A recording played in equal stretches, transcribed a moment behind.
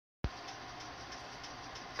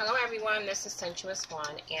Hello everyone, this is Sensuous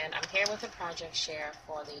One, and I'm here with a project share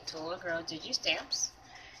for the Talula Girl Digi stamps.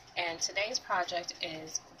 And today's project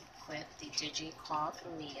is with the Digi called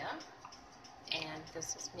Mia, and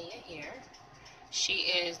this is Mia here. She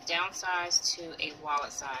is downsized to a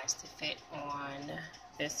wallet size to fit on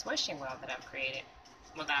this wishing well that I've created,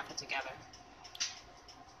 that I put together.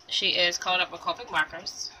 She is colored up with Copic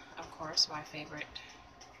markers, of course, my favorite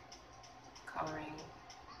coloring.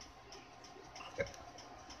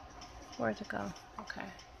 Where'd it go? Okay.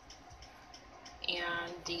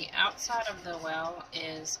 And the outside of the well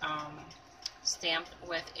is stamped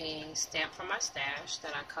with a stamp from my stash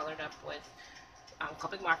that I colored up with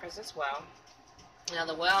Copic markers as well. Now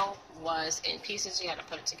the well was in pieces, you had to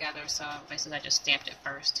put it together, so basically I just stamped it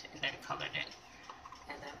first and then colored it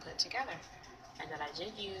and then put it together. And then I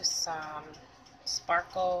did use some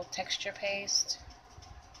sparkle texture paste,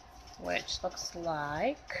 which looks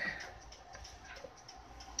like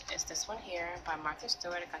is this one here by Martha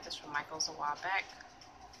Stewart. I got this from Michael's a while back.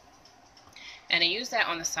 And I used that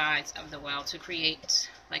on the sides of the well to create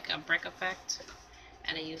like a brick effect.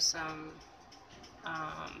 And I used some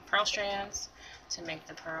pearl strands to make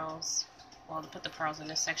the pearls, well, to put the pearls in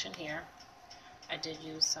this section here. I did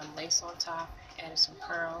use some lace on top, added some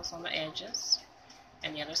pearls on the edges,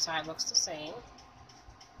 and the other side looks the same.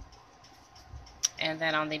 And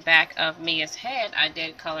then on the back of Mia's head, I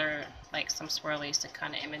did color like some swirlies to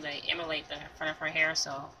kind of emulate the front of her hair,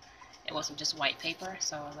 so it wasn't just white paper.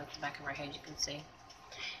 So like the back of her head, you can see.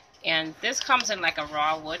 And this comes in like a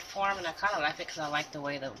raw wood form, and I kind of like it because I like the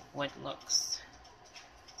way the wood looks.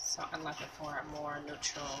 So I left it for a more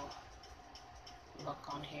neutral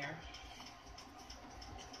look on here.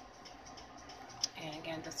 And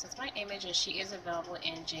again, this is my image, and she is available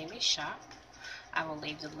in Jamie's shop. I will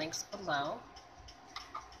leave the links below.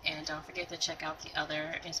 And don't forget to check out the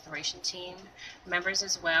other Inspiration Team members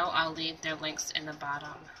as well. I'll leave their links in the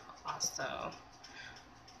bottom also.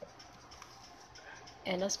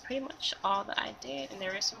 And that's pretty much all that I did. And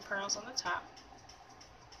there is some pearls on the top.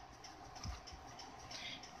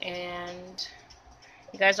 And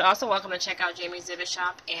you guys are also welcome to check out Jamie's ZIBBET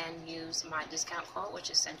shop and use my discount code, which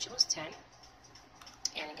is Sensuous10.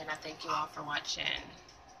 And again, I thank you all for watching.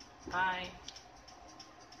 Bye.